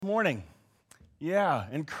morning. Yeah,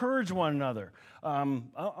 encourage one another. I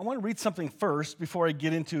want to read something first before I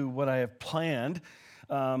get into what I have planned.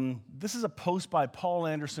 This is a post by Paul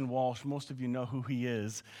Anderson Walsh. Most of you know who he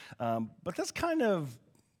is. But this kind of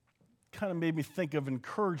made me think of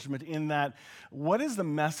encouragement in that, what is the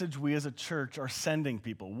message we as a church are sending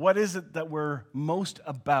people? What is it that we're most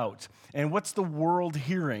about? And what's the world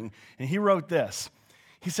hearing? And he wrote this.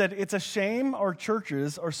 He said, "It's a shame our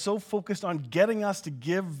churches are so focused on getting us to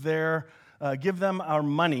give them our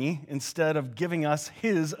money instead of giving us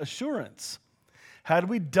his assurance. Had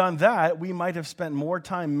we done that, we might have spent more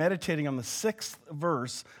time meditating on the 6th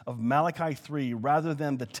verse of Malachi 3 rather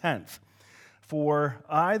than the 10th. For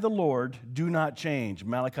I, the Lord, do not change."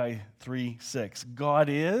 Malachi 3:6. God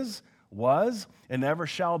is, was, and ever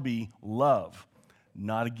shall be love,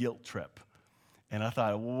 not a guilt trip. And I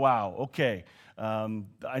thought, wow, okay.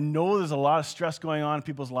 I know there's a lot of stress going on in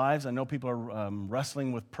people's lives. I know people are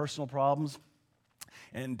wrestling with personal problems.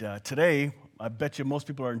 And today, I bet you most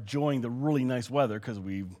people are enjoying the really nice weather because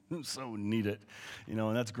we so need it,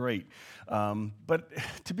 and that's great. But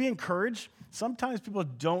to be encouraged, sometimes people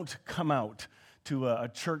don't come out to a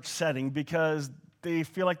church setting because they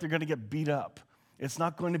feel like they're going to get beat up. It's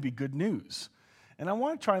not going to be good news. And I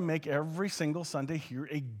want to try and make every single Sunday here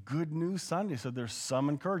a good news Sunday, so there's some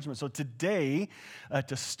encouragement. So today,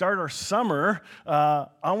 to start our summer,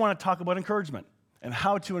 I want to talk about encouragement and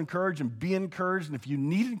how to encourage and be encouraged. And if you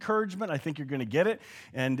need encouragement, I think you're going to get it.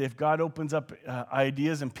 And if God opens up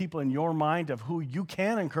ideas and people in your mind of who you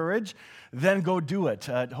can encourage, then go do it.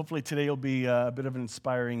 Hopefully today will be a bit of an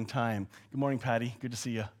inspiring time. Good morning, Patty. Good to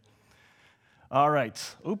see you. All right.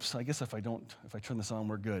 Oops, I guess if I turn this on,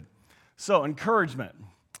 we're good. So, encouragement.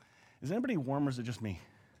 Is anybody warm or is it just me?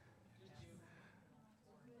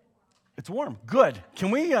 It's warm. Good.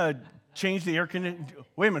 Can we change the air conditioning?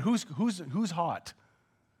 Wait a minute. Who's hot?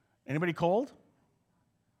 Anybody cold?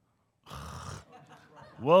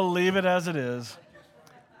 We'll leave it as it is.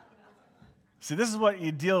 See, this is what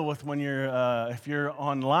you deal with when if you're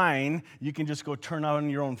online, you can just go turn on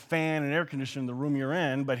your own fan and air conditioner in the room you're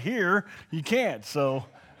in, but here, you can't. So,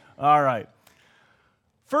 all right.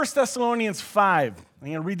 1 Thessalonians 5. I'm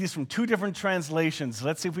going to read these from two different translations.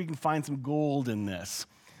 Let's see if we can find some gold in this.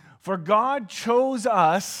 "For God chose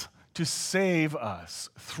us to save us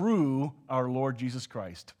through our Lord Jesus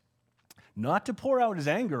Christ, not to pour out his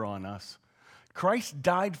anger on us. Christ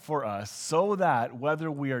died for us so that whether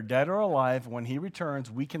we are dead or alive, when he returns,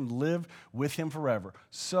 we can live with him forever.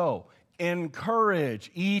 So,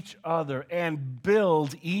 encourage each other and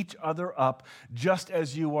build each other up just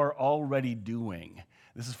as you are already doing."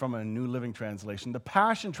 This is from a New Living Translation. The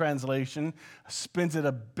Passion Translation spins it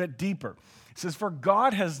a bit deeper. It says, "For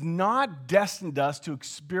God has not destined us to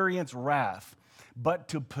experience wrath, but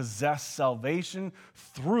to possess salvation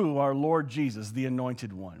through our Lord Jesus, the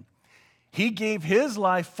Anointed One. He gave his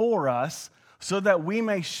life for us so that we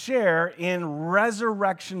may share in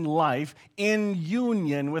resurrection life in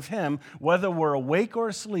union with him, whether we're awake or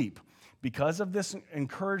asleep. Because of this,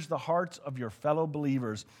 encourage the hearts of your fellow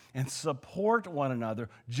believers and support one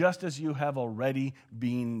another just as you have already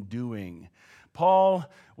been doing." Paul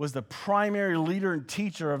was the primary leader and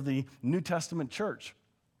teacher of the New Testament church.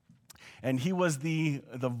 And he was the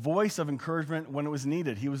voice of encouragement when it was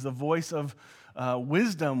needed. He was the voice of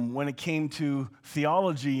wisdom when it came to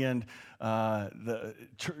theology and the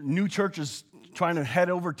new churches trying to head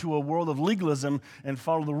over to a world of legalism and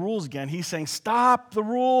follow the rules again. He's saying, stop the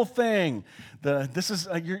rule thing.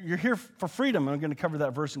 You're here for freedom. I'm going to cover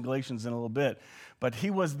that verse in Galatians in a little bit. But he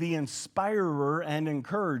was the inspirer and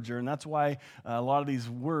encourager, and that's why a lot of these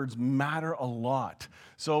words matter a lot.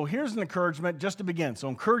 So here's an encouragement just to begin. So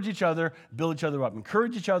encourage each other, build each other up.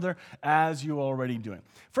 Encourage each other as you're already doing.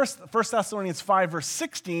 First Thessalonians 5, verse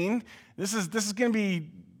 16, this is going to be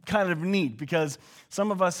kind of neat because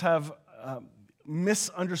some of us have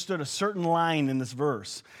misunderstood a certain line in this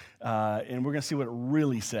verse, and we're going to see what it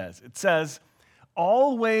really says. It says,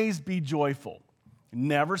 "Always be joyful,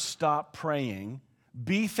 never stop praying,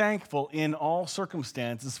 be thankful in all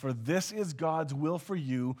circumstances, for this is God's will for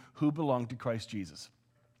you who belong to Christ Jesus."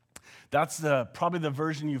 That's probably the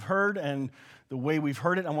version you've heard, and the way we've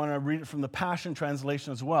heard it, I want to read it from the Passion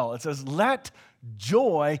Translation as well. It says, "Let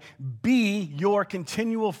joy be your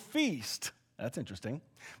continual feast." That's interesting.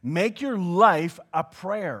 "Make your life a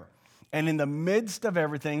prayer, and in the midst of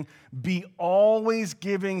everything, be always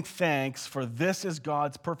giving thanks, for this is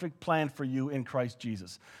God's perfect plan for you in Christ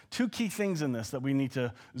Jesus." Two key things in this that we need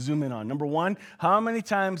to zoom in on. Number one, how many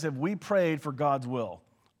times have we prayed for God's will?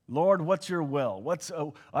 Lord, what's your will?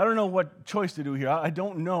 I don't know what choice to do here. I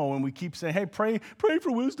don't know. And we keep saying, hey, pray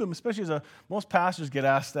for wisdom, especially as most pastors get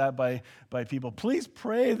asked that by people. Please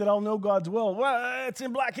pray that I'll know God's will. Well, it's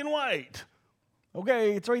in black and white.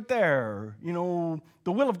 Okay, it's right there.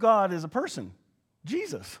 The will of God is a person,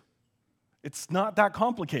 Jesus. It's not that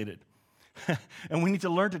complicated. And we need to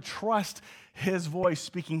learn to trust his voice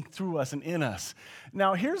speaking through us and in us.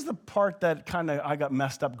 Now, here's the part that I got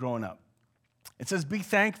messed up growing up. It says, be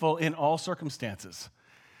thankful in all circumstances.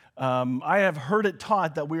 I have heard it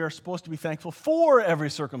taught that we are supposed to be thankful for every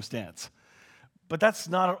circumstance. But that's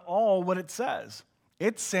not at all what it says.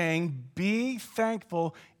 It's saying, be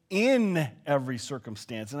thankful in every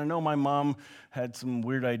circumstance. And I know my mom had some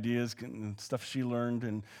weird ideas and stuff she learned,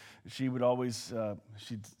 and she would always,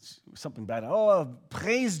 something bad. Oh,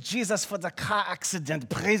 praise Jesus for the car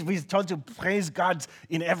accident. We told you, praise God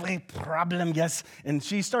in every problem, yes. And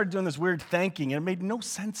she started doing this weird thanking, and it made no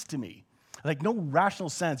sense to me. Like, no rational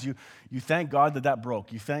sense. You thank God that broke.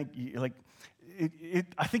 I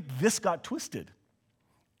think this got twisted.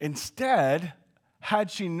 Instead,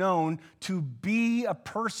 had she known to be a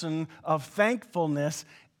person of thankfulness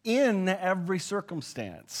in every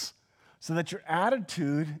circumstance, so that your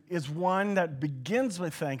attitude is one that begins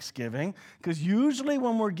with thanksgiving, because usually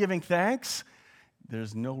when we're giving thanks,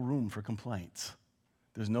 there's no room for complaints.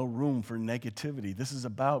 There's no room for negativity. This is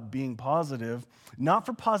about being positive, not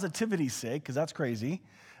for positivity's sake, because that's crazy.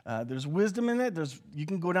 There's wisdom in it. You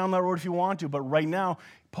can go down that road if you want to, but right now,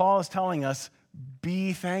 Paul is telling us,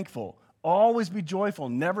 be thankful. Always be joyful.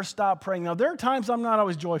 Never stop praying. Now, there are times I'm not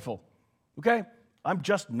always joyful, okay? I'm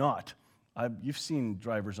just not. You've seen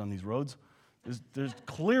drivers on these roads. There's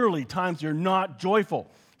clearly times you're not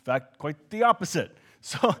joyful. In fact, quite the opposite.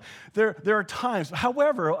 So there are times.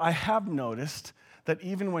 However, I have noticed that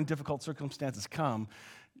even when difficult circumstances come,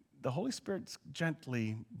 the Holy Spirit's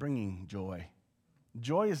gently bringing joy.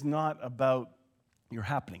 Joy is not about your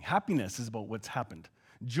happening. Happiness is about what's happened.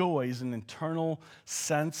 Joy is an internal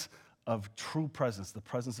sense of true presence, the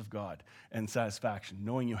presence of God, and satisfaction,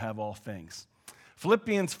 knowing you have all things.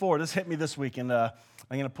 Philippians 4, this hit me this week, and I'm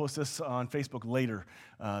going to post this on Facebook later,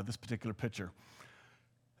 this particular picture.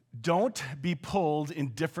 Don't be pulled in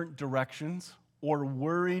different directions or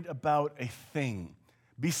worried about a thing.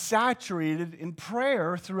 Be saturated in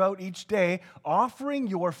prayer throughout each day, offering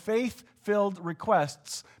your faith-filled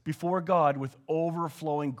requests before God with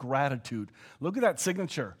overflowing gratitude. Look at that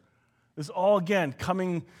signature. This is all, again,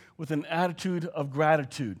 coming with an attitude of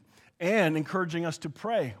gratitude and encouraging us to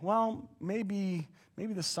pray. Well, maybe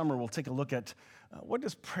this summer we'll take a look at what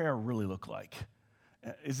does prayer really look like?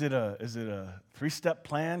 Is it a 3-step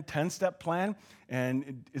plan, 10-step plan?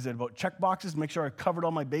 And is it about check boxes, make sure I covered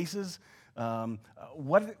all my bases?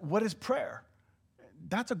 What is prayer?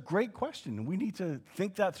 That's a great question. We need to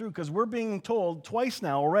think that through, because we're being told twice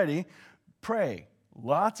now already, pray.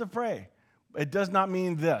 Lots of pray. It does not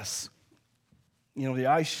mean this. The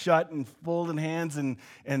eyes shut and folded hands, and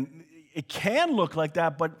it can look like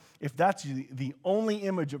that, but if that's the only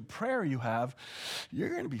image of prayer you have, you're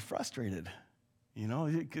going to be frustrated.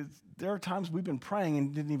 Because there are times we've been praying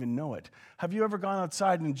and didn't even know it. Have you ever gone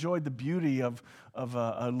outside and enjoyed the beauty of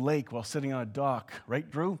a lake while sitting on a dock?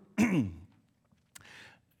 Right, Drew?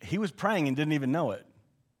 He was praying and didn't even know it.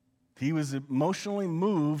 He was emotionally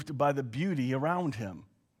moved by the beauty around him.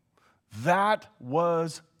 That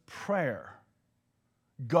was prayer.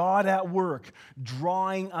 God at work,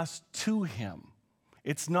 drawing us to him.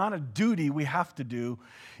 It's not a duty we have to do.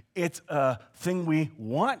 It's a thing we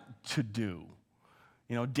want to do.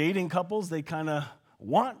 Dating couples, they kind of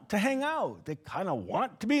want to hang out. They kind of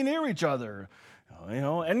want to be near each other.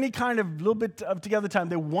 Any kind of little bit of together time,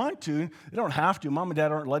 they want to. They don't have to. Mom and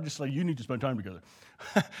dad aren't legislating, you need to spend time together.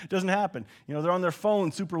 It doesn't happen. They're on their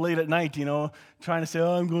phone super late at night, trying to say,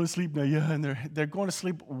 oh, I'm going to sleep now. Yeah, and they're going to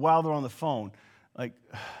sleep while they're on the phone. Like,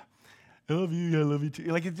 I love you, I love you too.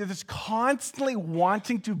 Like, they're just constantly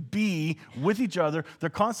wanting to be with each other. They're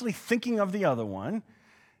constantly thinking of the other one.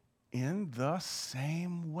 In the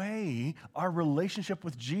same way, our relationship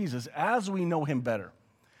with Jesus, as we know him better,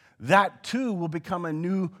 that too will become a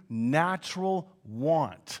new natural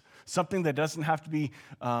want, something that doesn't have to be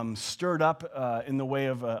stirred up in the way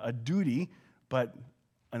of a duty, but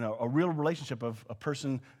a real relationship of a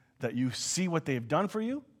person that you see what they have done for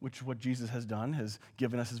you, which is what Jesus has done, has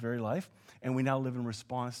given us his very life, and we now live in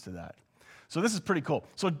response to that. So this is pretty cool.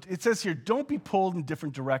 So it says here, don't be pulled in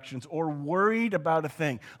different directions or worried about a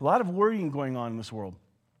thing. A lot of worrying going on in this world,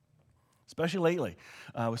 especially lately.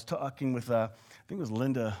 I was talking with, I think it was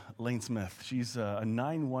Linda Lane Smith. She's a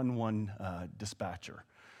 911 dispatcher,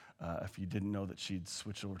 if you didn't know that she'd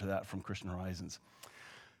switched over to that from Christian Horizons.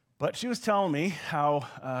 But she was telling me how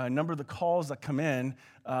a number of the calls that come in,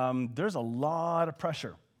 there's a lot of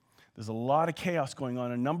pressure. There's a lot of chaos going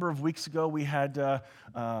on. A number of weeks ago, we had,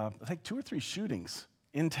 I think, 2 or 3 shootings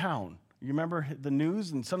in town. You remember the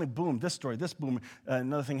news? And suddenly, boom, this story, this boom,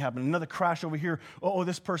 another thing happened, another crash over here. Oh,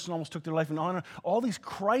 this person almost took their life. And on. All these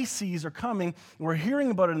crises are coming. We're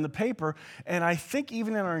hearing about it in the paper. And I think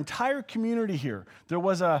even in our entire community here, there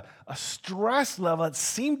was a stress level that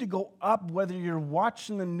seemed to go up whether you're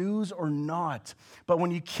watching the news or not. But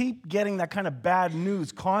when you keep getting that kind of bad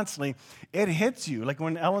news constantly, it hits you. Like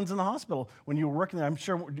when Ellen's in the hospital, when you were working there, I'm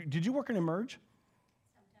sure, did you work in Emerge?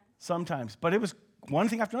 Sometimes. But it was one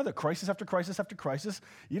thing after another, crisis after crisis after crisis.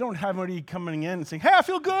 You don't have anybody coming in and saying, hey, I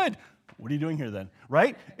feel good. What are you doing here then,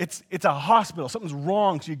 right? It's a hospital. Something's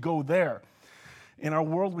wrong, so you go there. In our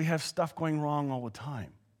world, we have stuff going wrong all the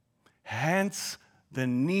time. Hence, the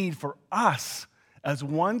need for us as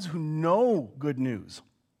ones who know good news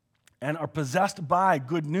and are possessed by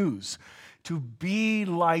good news to be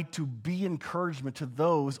light, to be encouragement to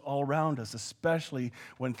those all around us, especially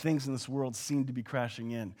when things in this world seem to be crashing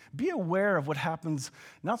in. Be aware of what happens,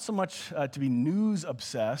 not so much to be news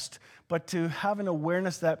obsessed, but to have an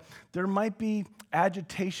awareness that there might be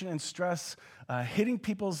agitation and stress hitting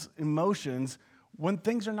people's emotions when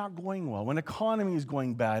things are not going well, when economy is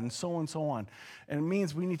going bad, and so on and so on. And it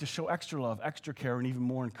means we need to show extra love, extra care, and even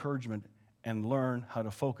more encouragement and learn how to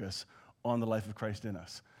focus on the life of Christ in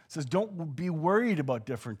us. It says, don't be worried about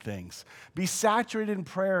different things. Be saturated in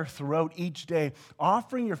prayer throughout each day,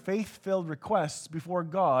 offering your faith-filled requests before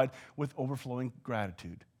God with overflowing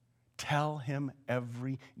gratitude. Tell him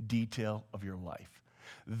every detail of your life.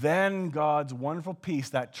 Then God's wonderful peace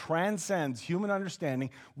that transcends human understanding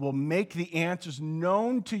will make the answers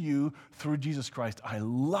known to you through Jesus Christ. I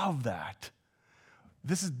love that.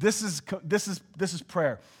 This is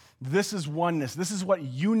prayer. This is oneness. This is what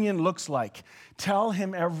union looks like. Tell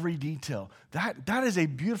him every detail. That is a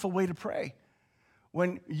beautiful way to pray.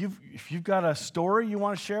 If you've got a story you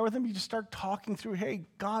want to share with him, you just start talking through, hey,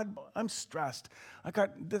 God, I'm stressed. I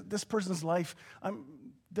got this person's life.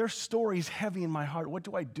 Their story's heavy in my heart. What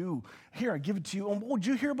do I do? Here, I give it to you. Oh, did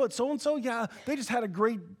you hear about so-and-so? Yeah, they just had a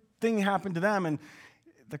great thing happen to them. And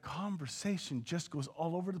the conversation just goes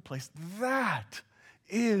all over the place. That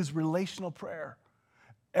is relational prayer.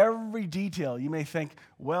 Every detail, you may think,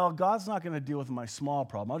 well, God's not going to deal with my small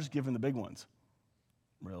problem. I'll just give him the big ones.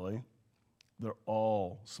 Really? They're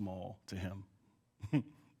all small to him.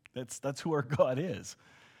 That's who our God is.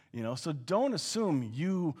 So don't assume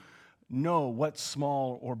you know what's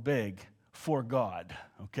small or big for God,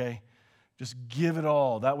 okay? Just give it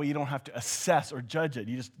all. That way you don't have to assess or judge it.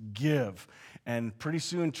 You just give. And pretty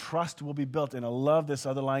soon trust will be built. And I love this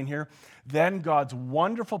other line here. Then God's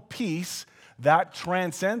wonderful peace that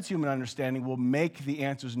transcends human understanding will make the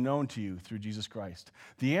answers known to you through Jesus Christ.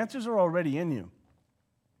 The answers are already in you.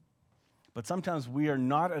 But sometimes we are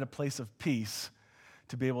not at a place of peace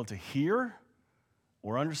to be able to hear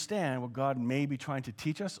or understand what God may be trying to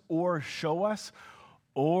teach us or show us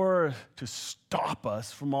or to stop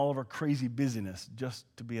us from all of our crazy busyness just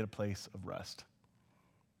to be at a place of rest.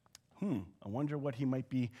 I wonder what he might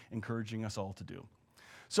be encouraging us all to do.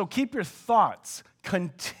 So keep your thoughts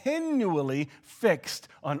continually fixed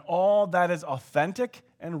on all that is authentic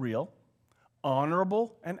and real,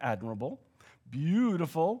 honorable and admirable,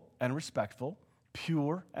 beautiful and respectful,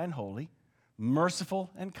 pure and holy, merciful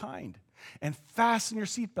and kind. And fasten your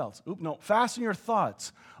seatbelts. Fasten your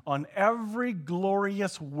thoughts on every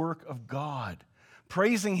glorious work of God,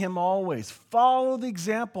 praising him always. Follow the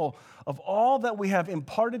example of all that we have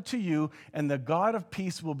imparted to you, and the God of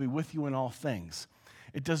peace will be with you in all things.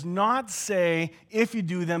 It does not say, if you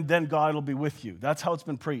do them, then God will be with you. That's how it's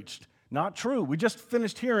been preached. Not true. We just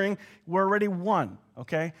finished hearing, we're already one,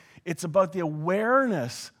 okay? It's about the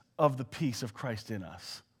awareness of the peace of Christ in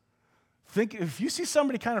us. Think, if you see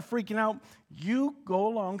somebody kind of freaking out, you go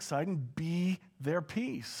alongside and be their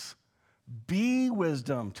peace. Be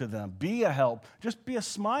wisdom to them. Be a help. Just be a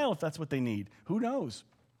smile if that's what they need. Who knows?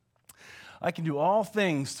 I can do all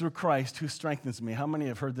things through Christ who strengthens me. How many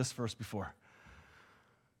have heard this verse before?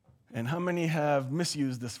 And how many have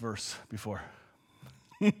misused this verse before?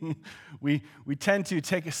 We tend to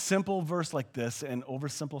take a simple verse like this and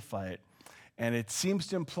oversimplify it. And it seems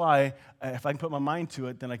to imply, if I can put my mind to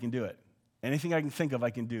it, then I can do it. Anything I can think of,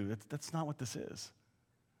 I can do. That's not what this is.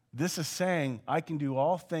 This is saying, I can do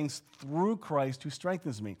all things through Christ who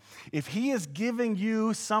strengthens me. If he is giving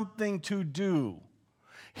you something to do,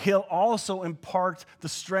 he'll also impart the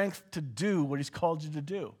strength to do what he's called you to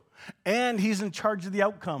do. And he's in charge of the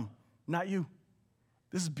outcome, not you.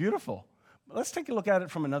 This is beautiful. Let's take a look at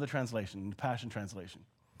it from another translation, the Passion Translation.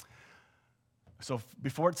 So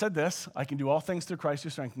before it said this, I can do all things through Christ who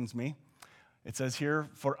strengthens me. It says here,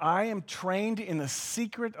 for I am trained in the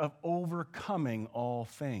secret of overcoming all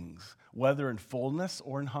things, whether in fullness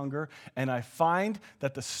or in hunger, and I find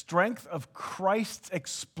that the strength of Christ's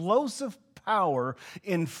explosive power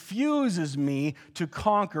infuses me to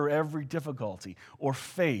conquer every difficulty or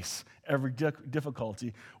face every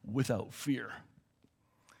difficulty without fear.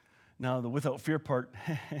 Now, the without fear part,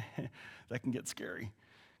 that can get scary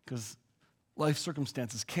because life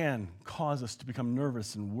circumstances can cause us to become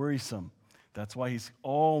nervous and worrisome. That's why he's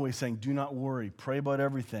always saying, do not worry, pray about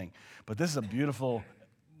everything. But this is a beautiful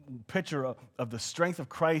picture of the strength of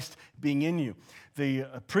Christ being in you. The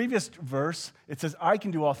previous verse, it says, I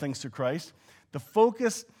can do all things through Christ. The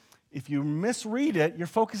focus, if you misread it, your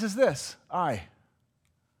focus is this, I.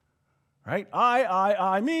 Right?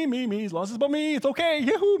 I, me. As long as it's about me, it's okay.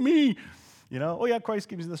 Yahoo, me. Oh yeah, Christ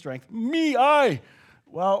gives you the strength. Me, I.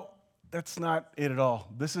 Well, that's not it at all.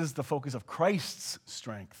 This is the focus of Christ's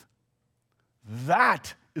strength.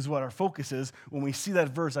 That is what our focus is. When we see that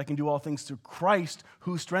verse, I can do all things through Christ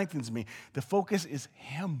who strengthens me. The focus is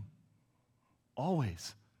Him.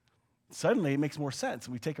 Always. Suddenly, it makes more sense.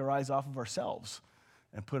 We take our eyes off of ourselves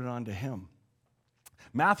and put it onto Him.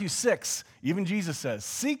 Matthew 6, even Jesus says,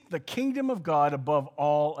 seek the kingdom of God above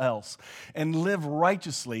all else and live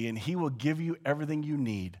righteously, and He will give you everything you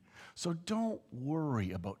need. So don't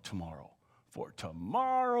worry about tomorrow, for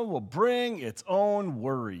tomorrow will bring its own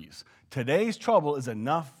worries. Today's trouble is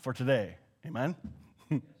enough for today. Amen?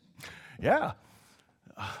 Yeah.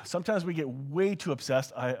 Sometimes we get way too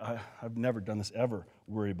obsessed. I've never done this ever,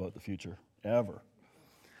 worry about the future, ever.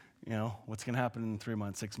 What's going to happen in 3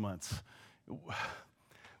 months, 6 months?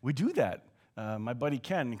 We do that. My buddy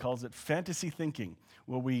Ken, he calls it fantasy thinking,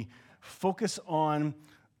 where we focus on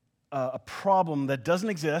a problem that doesn't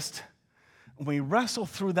exist. We wrestle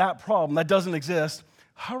through that problem that doesn't exist.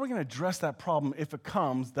 How are we going to address that problem if it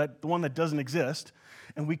comes, the one that doesn't exist?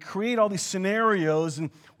 And we create all these scenarios,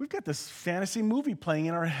 and we've got this fantasy movie playing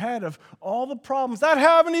in our head of all the problems that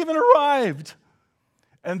haven't even arrived.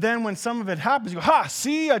 And then when some of it happens, you go, ha,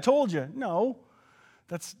 see, I told you. No,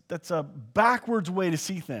 that's a backwards way to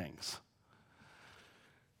see things.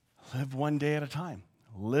 Live one day at a time.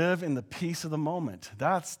 Live in the peace of the moment.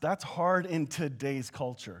 That's hard in today's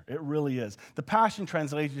culture. It really is. The Passion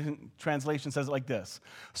Translation says it like this.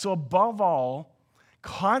 So above all,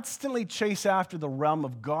 constantly chase after the realm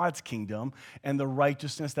of God's kingdom and the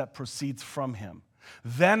righteousness that proceeds from Him.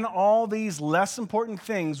 Then all these less important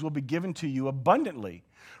things will be given to you abundantly.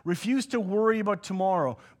 Refuse to worry about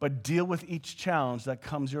tomorrow, but deal with each challenge that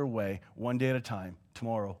comes your way one day at a time.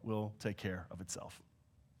 Tomorrow will take care of itself.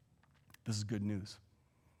 This is good news.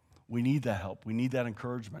 We need that help. We need that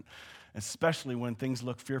encouragement, especially when things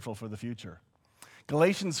look fearful for the future.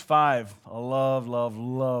 Galatians 5, I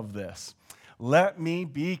love this. Let me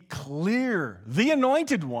be clear. The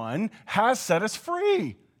Anointed One has set us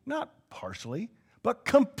free, not partially, but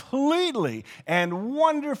completely and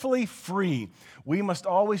wonderfully free. We must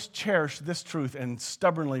always cherish this truth and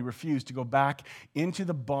stubbornly refuse to go back into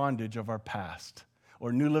the bondage of our past.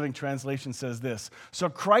 Or New Living Translation says this, so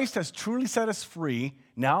Christ has truly set us free.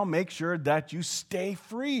 Now make sure that you stay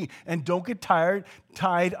free and don't get tied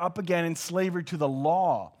up again in slavery to the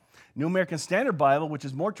law. New American Standard Bible, which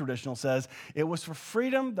is more traditional, says, it was for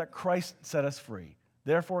freedom that Christ set us free.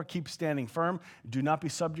 Therefore, keep standing firm. Do not be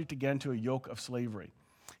subject again to a yoke of slavery.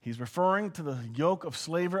 He's referring to the yoke of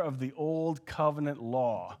slavery of the old covenant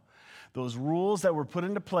law. Those rules that were put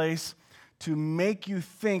into place to make you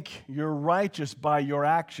think you're righteous by your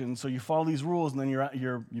actions. So you follow these rules and then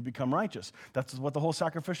you become righteous. That's what the whole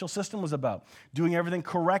sacrificial system was about. Doing everything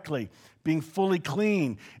correctly, being fully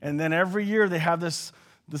clean. And then every year they have this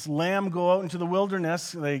lamb go out into the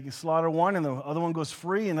wilderness. They slaughter one and the other one goes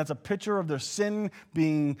free. And that's a picture of their sin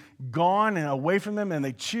being gone and away from them. And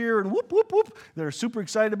they cheer and whoop, whoop, whoop. They're super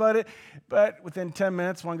excited about it. But within 10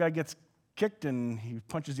 minutes, one guy gets kicked and he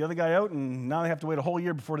punches the other guy out, and now they have to wait a whole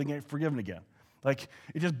year before they get forgiven again. Like,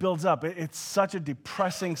 it just builds up. It's such a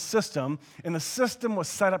depressing system, and the system was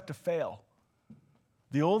set up to fail.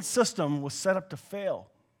 The old system was set up to fail.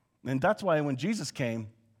 And that's why when Jesus came,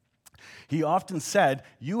 He often said,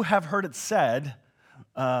 you have heard it said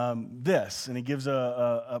this, and He gives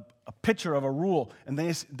a picture of a rule. And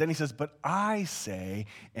then he says, but I say,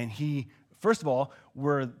 and He, first of all,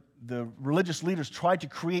 where the religious leaders tried to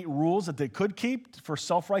create rules that they could keep for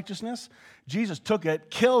self-righteousness, Jesus took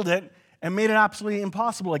it, killed it, and made it absolutely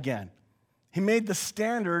impossible again. He made the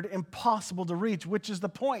standard impossible to reach, which is the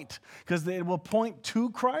point, because it will point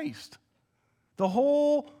to Christ. The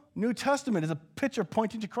whole New Testament is a picture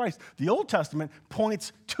pointing to Christ. The Old Testament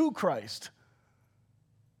points to Christ.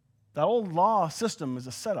 That old law system is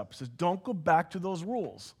a setup. It says, don't go back to those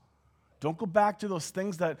rules. Don't go back to those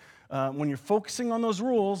things that when you're focusing on those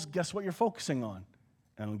rules, guess what you're focusing on?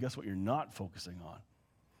 And guess what you're not focusing on?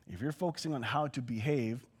 If you're focusing on how to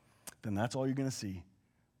behave, then that's all you're going to see.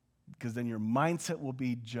 Because then your mindset will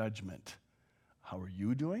be judgment. How are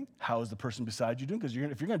you doing? How is the person beside you doing? Because if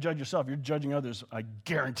you're going to judge yourself, you're judging others. I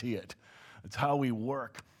guarantee it. It's how we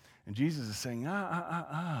work. And Jesus is saying,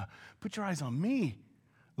 put your eyes on me.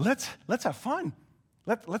 Let's have fun.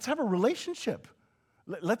 Let's have a relationship.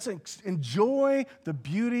 Let's enjoy the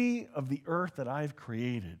beauty of the earth that I've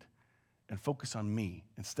created and focus on me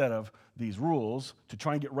instead of these rules to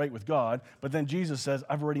try and get right with God. But then Jesus says,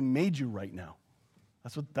 I've already made you right now.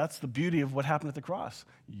 That's the beauty of what happened at the cross.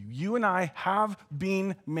 You and I have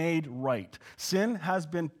been made right. Sin has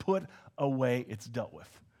been put away. It's dealt with.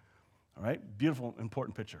 All right? Beautiful,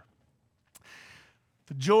 important picture.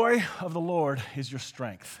 The joy of the Lord is your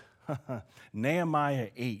strength. Nehemiah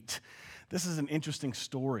 8. This is an interesting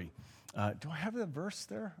story. Do I have that verse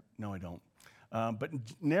there? No, I don't. But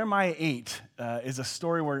Nehemiah 8 is a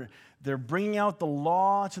story where they're bringing out the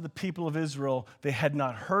law to the people of Israel. They had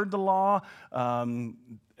not heard the law.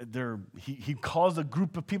 He calls a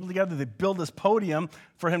group of people together. They build this podium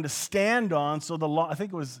for him to stand on. So the law, I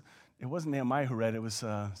think it wasn't Nehemiah who read it. It was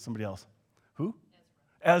somebody else. Who?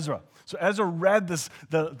 Ezra. So Ezra read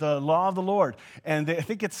the law of the Lord. And I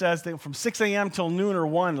think it says that from 6 a.m. till noon or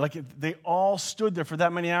 1, they all stood there for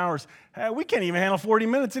that many hours. Hey, we can't even handle 40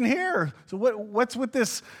 minutes in here. So what's with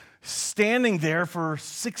this standing there for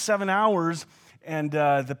 6-7 hours? And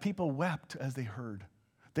the people wept as they heard.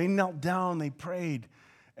 They knelt down, they prayed.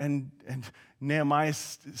 And Nehemiah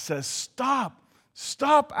says,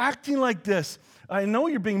 stop acting like this. I know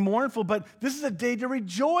you're being mournful, but this is a day to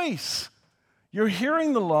rejoice. You're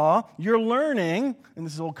hearing the law, you're learning, and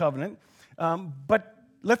this is Old Covenant, but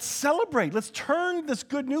let's celebrate. Let's turn this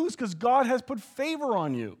good news because God has put favor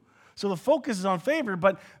on you. So the focus is on favor,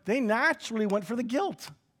 but they naturally went for the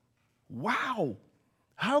guilt. Wow.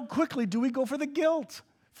 How quickly do we go for the guilt?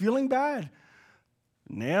 Feeling bad.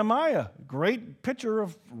 Nehemiah, great picture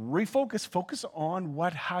of refocus. Focus on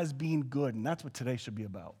what has been good, and that's what today should be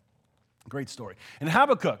about. Great story. And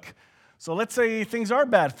Habakkuk. So let's say things are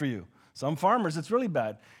bad for you. Some farmers, it's really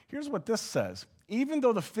bad. Here's what this says. Even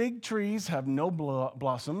though the fig trees have no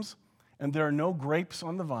blossoms and there are no grapes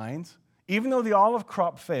on the vines, even though the olive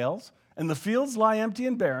crop fails and the fields lie empty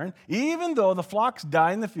and barren, even though the flocks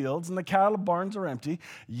die in the fields and the cattle barns are empty,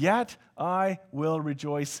 yet I will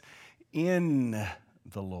rejoice in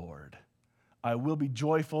the Lord. I will be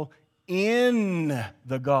joyful in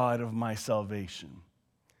the God of my salvation.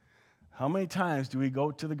 How many times do we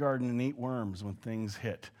go to the garden and eat worms when things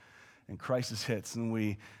hit? And crisis hits, and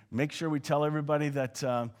we make sure we tell everybody that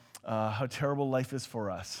how terrible life is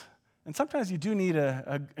for us. And sometimes you do need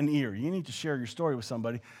an ear. You need to share your story with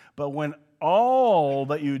somebody. But when all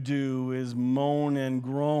that you do is moan and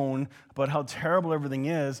groan about how terrible everything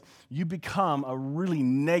is, you become a really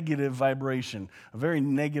negative vibration, a very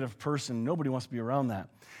negative person. Nobody wants to be around that.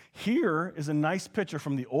 Here is a nice picture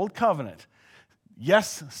from the Old Covenant.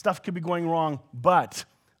 Yes, stuff could be going wrong, but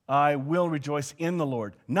I will rejoice in the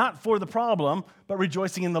Lord. Not for the problem, but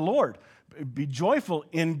rejoicing in the Lord. Be joyful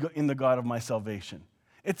in the God of my salvation.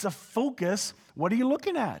 It's a focus. What are you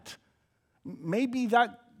looking at? Maybe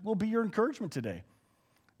that will be your encouragement today.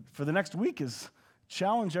 For the next week is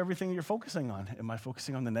challenge everything you're focusing on. Am I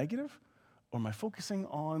focusing on the negative? Or am I focusing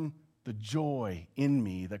on the joy in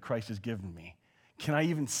me that Christ has given me? Can I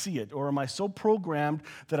even see it? Or am I so programmed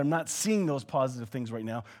that I'm not seeing those positive things right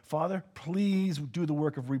now? Father, please do the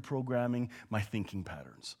work of reprogramming my thinking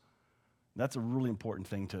patterns. That's a really important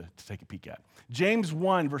thing to take a peek at. James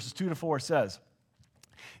 1, verses 2-4 says,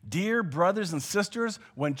 Dear brothers and sisters,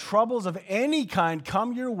 when troubles of any kind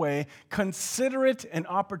come your way, consider it an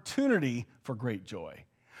opportunity for great joy.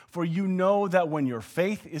 For you know that when your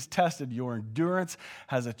faith is tested, your endurance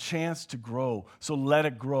has a chance to grow. So let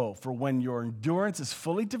it grow. For when your endurance is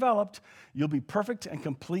fully developed, you'll be perfect and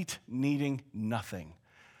complete, needing nothing.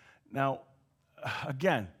 Now,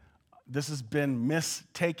 again, this has been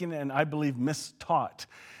mistaken and I believe mistaught.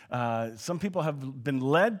 Some people have been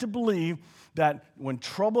led to believe that when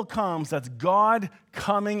trouble comes, that's God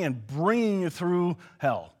coming and bringing you through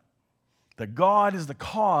hell. That God is the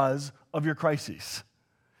cause of your crises.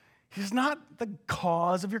 He's not the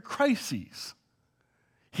cause of your crises.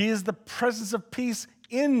 He is the presence of peace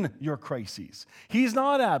in your crises. He's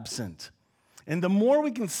not absent. And the more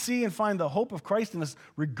we can see and find the hope of Christ in us,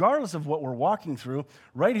 regardless of what we're walking through,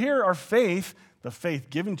 right here, our faith, the faith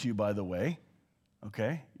given to you, by the way,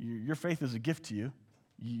 okay? Your faith is a gift to you.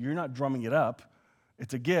 You're not drumming it up.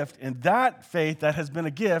 It's a gift. And that faith that has been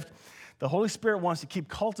a gift, the Holy Spirit wants to keep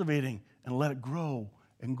cultivating and let it grow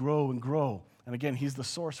and grow and grow. And again, he's the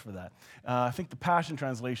source for that. I think the Passion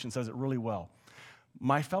Translation says it really well.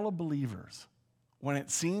 My fellow believers, when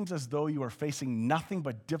it seems as though you are facing nothing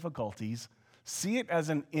but difficulties, see it as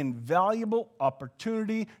an invaluable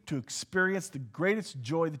opportunity to experience the greatest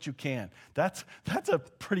joy that you can. That's a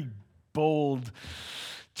pretty bold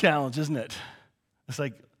challenge, isn't it? It's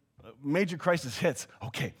like major crisis hits.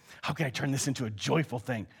 Okay, how can I turn this into a joyful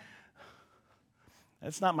thing?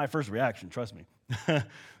 That's not my first reaction, trust me.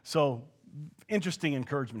 So, interesting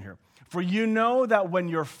encouragement here. For you know that when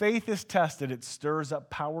your faith is tested, it stirs up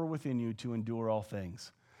power within you to endure all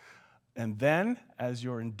things. And then, as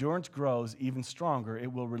your endurance grows even stronger,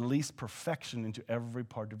 it will release perfection into every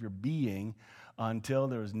part of your being until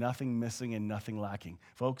there is nothing missing and nothing lacking.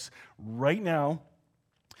 Folks, right now,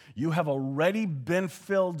 you have already been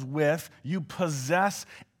filled with, you possess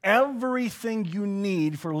everything you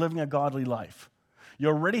need for living a godly life. You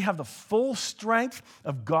already have the full strength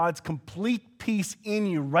of God's complete peace in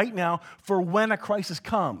you right now for when a crisis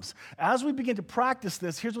comes. As we begin to practice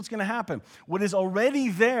this, here's what's going to happen. What is already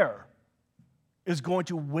there is going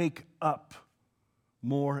to wake up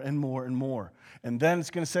more and more and more. And then it's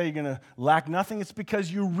going to say you're going to lack nothing. It's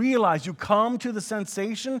because you realize, you come to the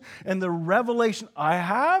sensation and the revelation, I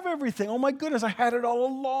have everything. Oh my goodness, I had it all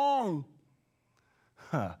along.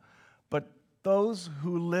 But those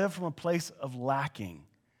who live from a place of lacking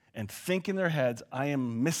and think in their heads, I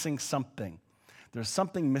am missing something. There's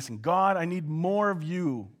something missing. God, I need more of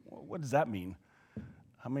you. What does that mean?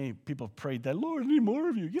 How many people have prayed that, Lord, I need more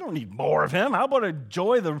of you? You don't need more of him. How about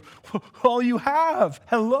enjoy all you have?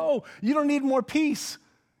 Hello. You don't need more peace.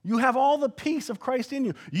 You have all the peace of Christ in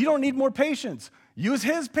you. You don't need more patience. Use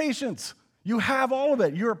his patience. You have all of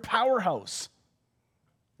it. You're a powerhouse.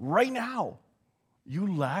 Right now,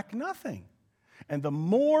 you lack nothing. And the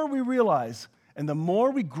more we realize and the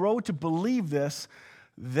more we grow to believe this,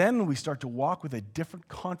 then we start to walk with a different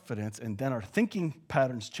confidence, and then our thinking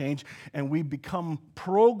patterns change, and we become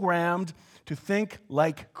programmed to think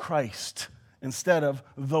like Christ instead of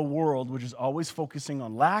the world, which is always focusing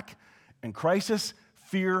on lack and crisis,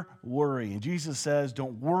 fear, worry. And Jesus says,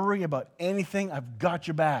 don't worry about anything. I've got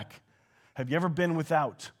your back. Have you ever been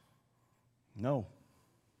without? No.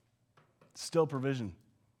 Still provision.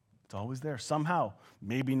 It's always there. Somehow,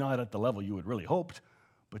 maybe not at the level you would really hoped,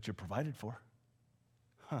 but you're provided for.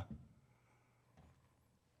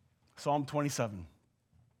 Psalm 27.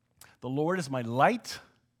 The Lord is my light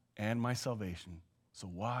and my salvation, so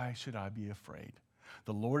why should I be afraid?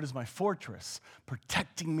 The Lord is my fortress,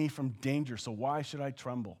 protecting me from danger, so why should I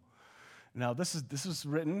tremble? Now, this is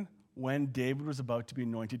written when David was about to be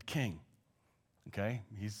anointed king. Okay?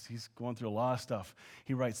 He's going through a lot of stuff.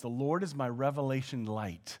 He writes, the Lord is my revelation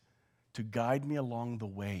light, to guide me along the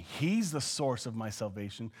way. He's the source of my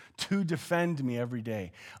salvation, to defend me every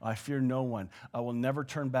day. I fear no one. I will never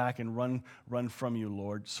turn back and run from you,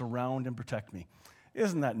 Lord. Surround and protect me.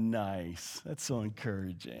 Isn't that nice? That's so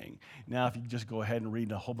encouraging. Now, if you just go ahead and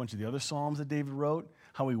read a whole bunch of the other Psalms that David wrote,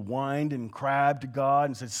 how he whined and crabbed to God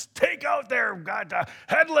and says, take out there, God, the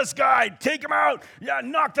headless guy, take him out. Yeah,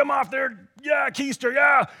 knock them off there. Yeah, keister,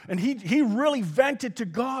 yeah. And he really vented to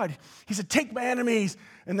God. He said, take my enemies.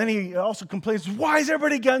 And then he also complains, why is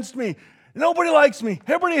everybody against me? Nobody likes me.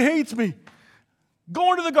 Everybody hates me.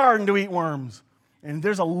 Go into the garden to eat worms. And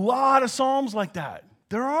there's a lot of Psalms like that.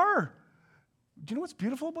 There are. Do you know what's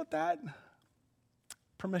beautiful about that?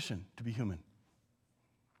 Permission to be human.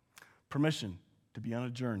 Permission to be on a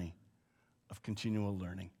journey of continual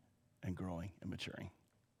learning and growing and maturing.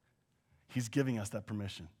 He's giving us that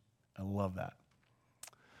permission. I love that.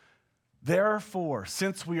 Therefore,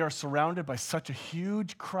 since we are surrounded by such a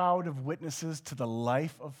huge crowd of witnesses to the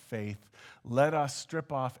life of faith, let us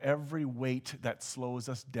strip off every weight that slows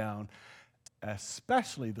us down,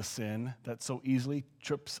 especially the sin that so easily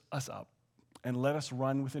trips us up, and let us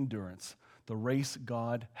run with endurance the race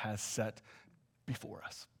God has set before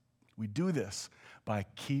us. We do this by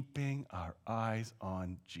keeping our eyes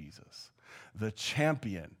on Jesus, the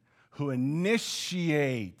champion who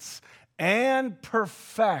initiates and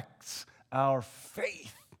perfects our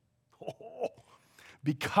faith.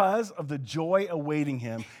 Because of the joy awaiting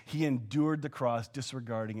him, he endured the cross,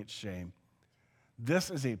 disregarding its shame. This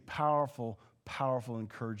is a powerful, powerful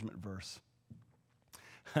encouragement verse.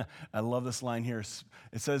 I love this line here.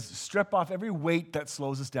 It says, strip off every weight that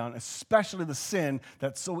slows us down, especially the sin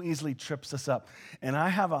that so easily trips us up. And I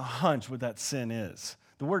have a hunch what that sin is.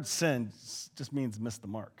 The word sin just means miss the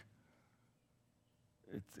mark.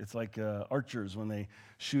 It's like archers when they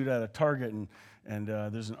shoot at a target and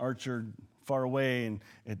there's an archer far away and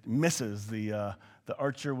it misses, the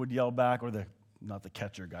archer would yell back, or not the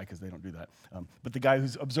catcher guy, because they don't do that, but the guy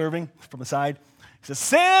who's observing from the side, he says,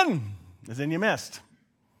 sin, as in you missed.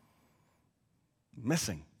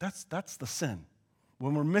 Missing, that's the sin.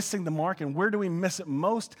 When we're missing the mark, and where do we miss it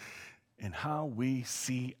most? In how we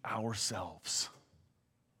see ourselves.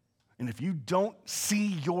 And if you don't see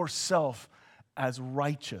yourself as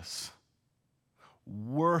righteous,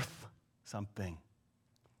 worth something,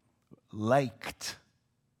 liked,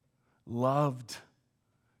 loved,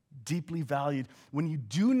 deeply valued, when you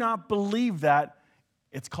do not believe that,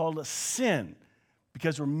 it's called a sin,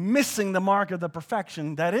 because we're missing the mark of the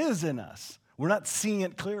perfection that is in us. We're not seeing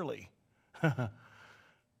it clearly.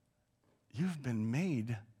 You've been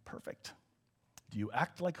made perfect. Do you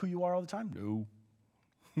act like who you are all the time? No.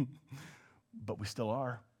 But we still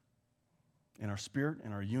are. In our spirit,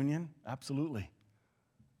 in our union, absolutely.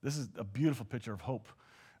 This is a beautiful picture of hope.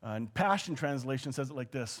 And Passion Translation says it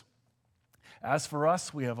like this: as for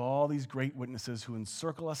us, we have all these great witnesses who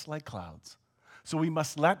encircle us like clouds. So we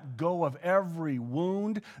must let go of every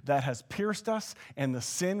wound that has pierced us and the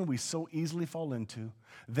sin we so easily fall into.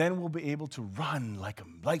 Then we'll be able to run like a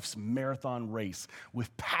life's marathon race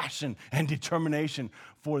with passion and determination,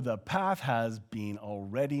 for the path has been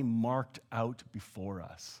already marked out before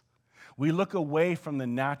us. We look away from the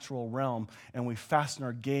natural realm and we fasten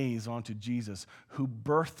our gaze onto Jesus, who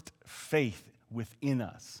birthed faith within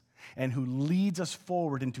us and who leads us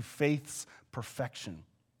forward into faith's perfection.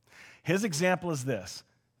 His example is this: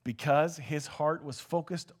 because his heart was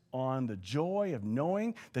focused on the joy of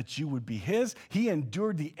knowing that you would be his, he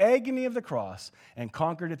endured the agony of the cross and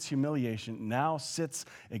conquered its humiliation, now sits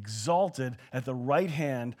exalted at the right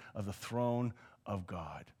hand of the throne of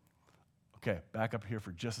God. Okay, back up here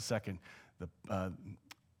for just a second. Where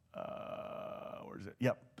is it?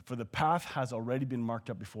 Yep, for the path has already been marked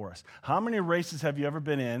up before us. How many races have you ever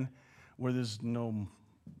been in where there's no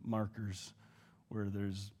markers, where there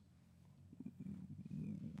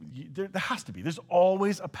has to be. There's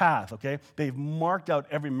always a path, okay? They've marked out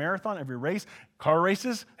every marathon, every race. Car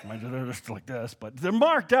races, they're just like this, but they're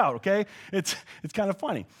marked out, okay? It's kind of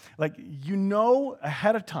funny. Like, you know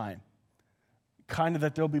ahead of time, kind of,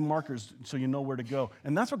 that there'll be markers so you know where to go.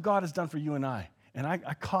 And that's what God has done for you and I. And I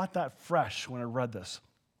caught that fresh when I read this.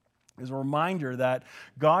 It's a reminder that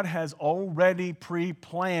God has already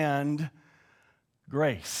pre-planned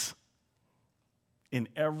grace in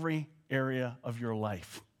every area of your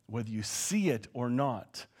life, whether you see it or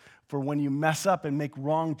not. For when you mess up and make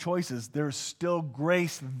wrong choices, there's still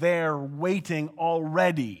grace there waiting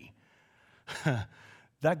already.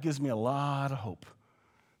 That gives me a lot of hope,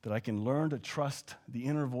 that I can learn to trust the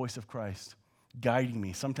inner voice of Christ guiding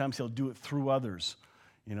me. Sometimes he'll do it through others,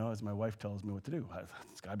 as my wife tells me what to do.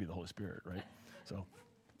 It's got to be the Holy Spirit, right? So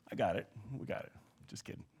I got it. We got it. Just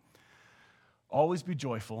kidding. Always be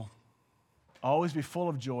joyful. Always be full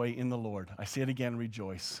of joy in the Lord. I say it again,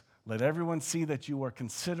 rejoice. Let everyone see that you are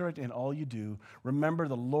considerate in all you do. Remember,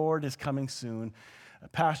 the Lord is coming soon.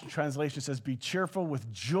 Passion Translation says, be cheerful with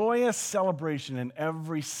joyous celebration in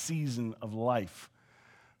every season of life.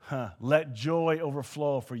 Let joy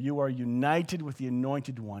overflow, for you are united with the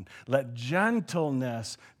Anointed One. Let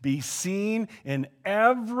gentleness be seen in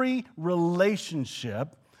every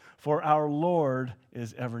relationship, for our Lord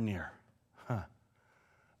is ever near.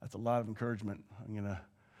 That's a lot of encouragement. I'm gonna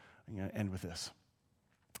end with this.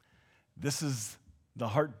 This is the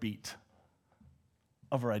heartbeat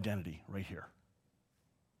of our identity right here.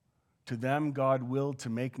 To them, God willed to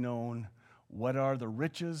make known what are the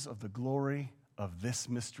riches of the glory of this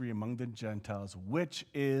mystery among the Gentiles, which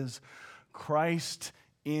is Christ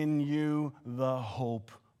in you, the hope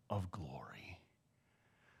of glory.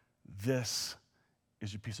 This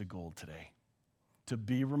is your piece of gold today. To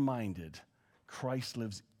be reminded, Christ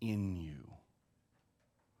lives in you.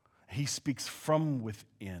 He speaks from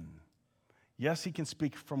within. Yes, he can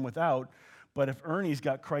speak from without, but if Ernie's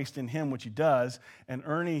got Christ in him, which he does, and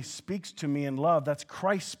Ernie speaks to me in love, that's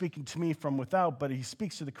Christ speaking to me from without, but he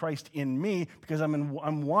speaks to the Christ in me because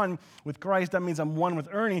I'm one with Christ. That means I'm one with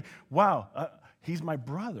Ernie. Wow, he's my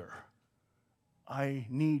brother. I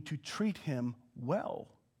need to treat him well.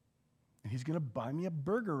 And he's going to buy me a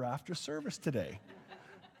burger after service today.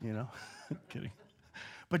 Kidding.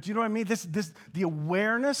 But you know what I mean? The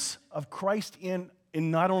awareness of Christ in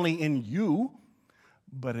not only in you,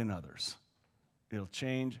 but in others. It'll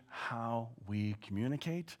change how we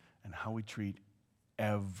communicate and how we treat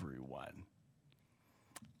everyone.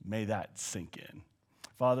 May that sink in.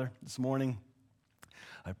 Father, this morning,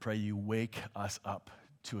 I pray you wake us up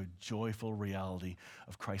to a joyful reality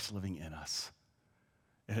of Christ living in us.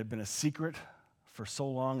 It had been a secret for so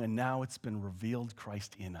long, and now it's been revealed,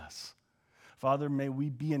 Christ in us. Father, may we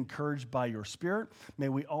be encouraged by your Spirit. May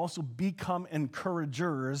we also become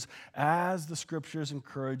encouragers as the Scriptures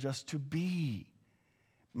encourage us to be.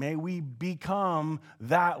 May we become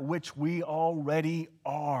that which we already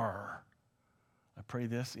are. I pray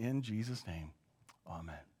this in Jesus' name.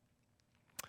 Amen.